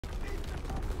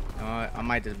I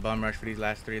might just bum rush for these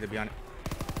last three, to be honest.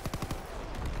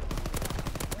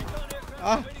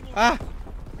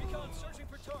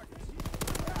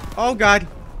 Oh god.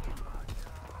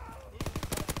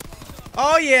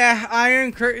 Oh yeah,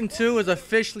 Iron Curtain 2 is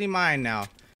officially mine now.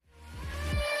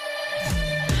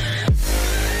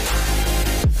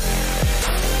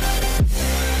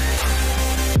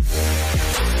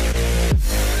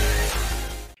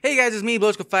 Hey guys, it's me,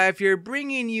 Blowsco5 here,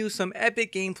 bringing you some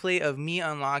epic gameplay of me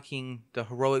unlocking the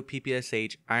heroic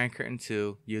PPSH Iron Curtain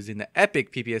 2 using the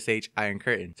epic PPSH Iron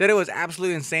Curtain. Said it was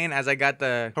absolutely insane as I got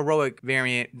the heroic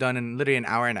variant done in literally an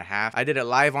hour and a half. I did it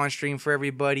live on stream for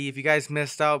everybody. If you guys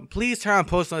missed out, please turn on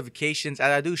post notifications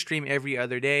as I do stream every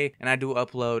other day and I do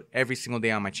upload every single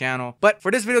day on my channel. But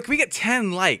for this video, can we get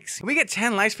 10 likes? Can we get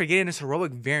 10 likes for getting this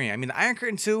heroic variant? I mean, the Iron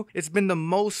Curtain 2, it's been the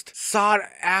most sought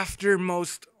after,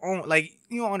 like,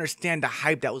 you don't understand the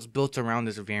hype that was built around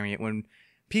this variant when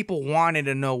people wanted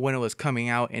to know when it was coming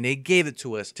out, and they gave it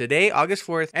to us today, August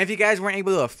 4th. And if you guys weren't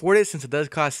able to afford it, since it does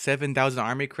cost 7,000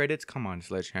 army credits, come on,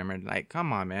 Sledgehammer, like,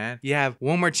 come on, man. You have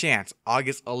one more chance,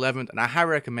 August 11th, and I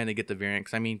highly recommend to get the variant,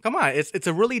 because I mean, come on, it's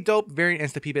a really dope variant.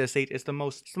 It's the PPSH. It's the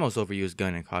most overused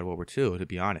gun in COD WW2, to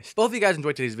be honest. Both of you guys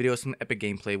enjoyed today's video, some epic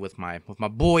gameplay with my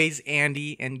boys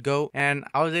Andy and Goat, and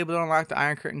I was able to unlock the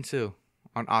Iron Curtain 2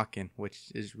 on Aachen, which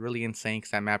is really insane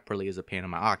because that map really is a pain on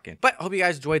my Aachen. But I hope you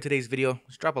guys enjoyed today's video.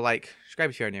 Just drop a like, subscribe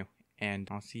if you're new, and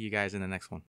I'll see you guys in the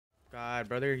next one. God,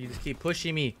 brother, you just keep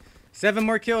pushing me. 7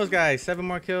 more kills, guys. 7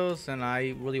 more kills, and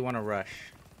I really want to rush.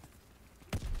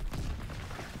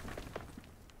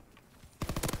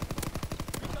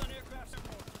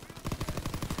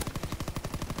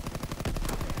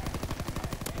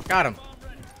 Got him.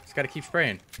 Just gotta keep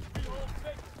spraying.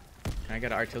 Can I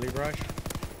get an artillery barrage?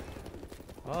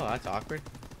 Oh, that's awkward.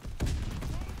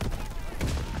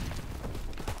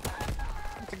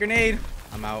 It's a grenade.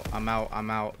 I'm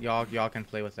out. Y'all can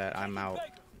play with that. I'm out.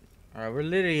 Alright, we're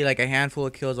literally like a handful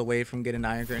of kills away from getting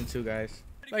Iron Curtain 2, guys.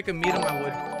 If I could meet him,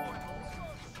 I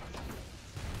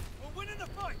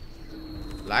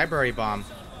would. Library bomb.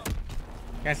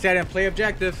 Can't say I didn't play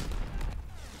objective.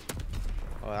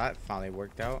 Oh, that finally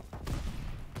worked out.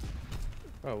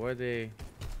 Oh, where are they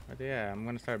at? I'm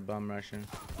gonna start bum rushing.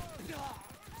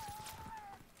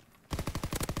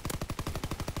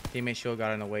 Teammate shield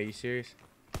got in the way. You serious?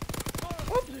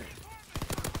 Whoop.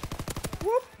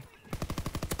 Whoop.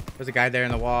 There's a guy there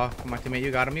in the wall. Come on, teammate.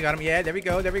 You got him. Yeah, there we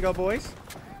go. There we go, boys.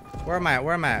 Where am I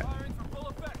at?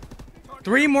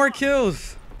 3 more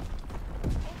kills.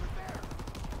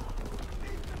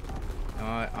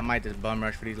 I might just bum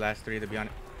rush for these last 3, to be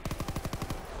honest.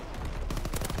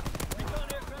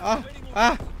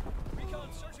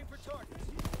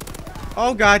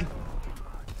 Oh god.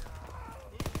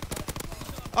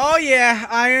 Oh yeah,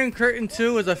 Iron Curtain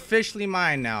 2 is officially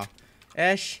mine now.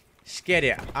 Get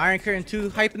it. Iron Curtain 2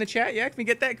 hype in the chat. Yeah, can we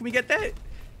get that? Can we get that?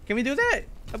 Can we do that?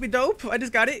 That'd be dope. I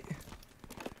just got it.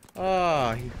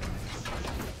 Oh.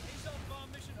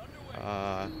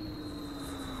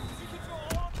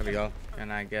 There we go. Can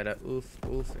I get a oof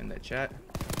in the chat?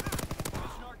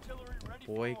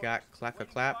 Boy got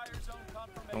clapped.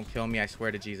 Don't kill me, I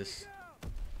swear to Jesus.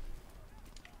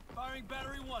 Firing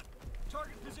battery 1.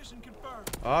 Target position confirmed.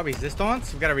 Oh,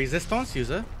 resistance. We got a resistance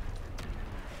user.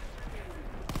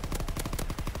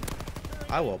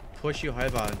 I will push you high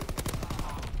volume.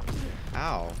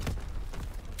 Ow.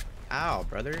 Ow,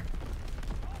 brother.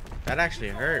 That actually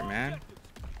hurt, man.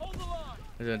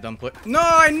 This is a dumb put. No,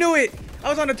 I knew it. I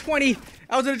was on a 20.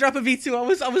 I was gonna drop a V2. I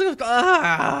was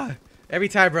every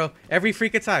time, bro. Every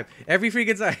freaking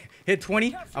time. Hit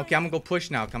 20. Okay, I'm gonna go push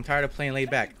now. I'm tired of playing laid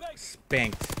back.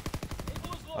 Spanked.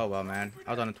 Oh well, man.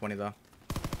 I was on a 20 though.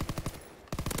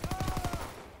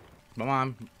 Come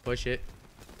on, push it.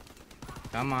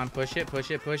 Come on, push it.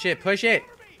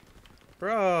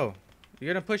 Bro,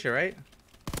 you're gonna push it, right?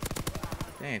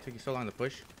 Dang, it took you so long to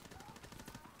push.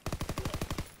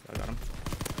 I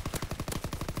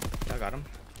got him.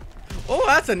 Oh,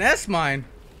 that's an S mine.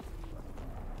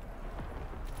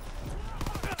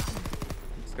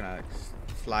 I'm just gonna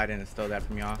slide in and steal that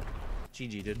from y'all.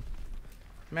 GG, dude.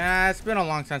 Man, it's been a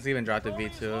long time since I even dropped the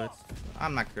V2.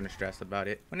 I'm not gonna stress about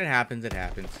it. When it happens, it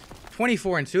happens.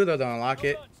 24 and 2 though, don't unlock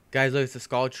it. Guys, look, it's the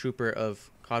Skull Trooper of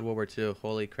COD WW2.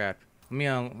 Holy crap.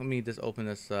 Let me just open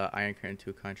this Iron Curtain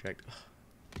 2 contract.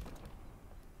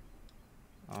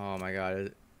 Oh my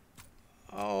god.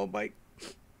 Oh my.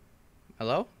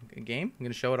 Hello? Game? I'm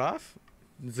gonna show it off.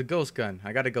 It's a ghost gun.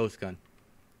 I got a ghost gun.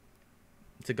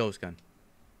 It's a ghost gun.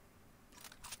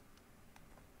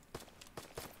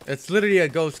 It's literally a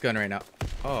ghost gun right now.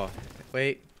 Oh,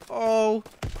 wait. Oh.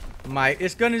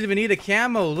 It's gonna even need a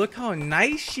camo. Look how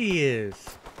nice she is.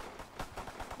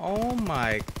 Oh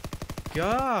my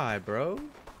god, bro.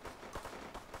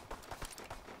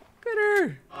 Look at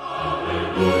her.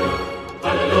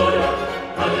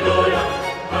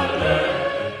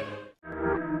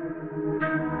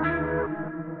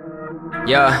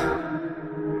 Yeah.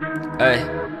 Hey.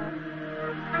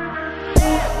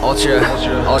 Ultra.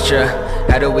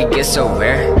 How do we get so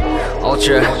rare?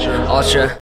 Ultra.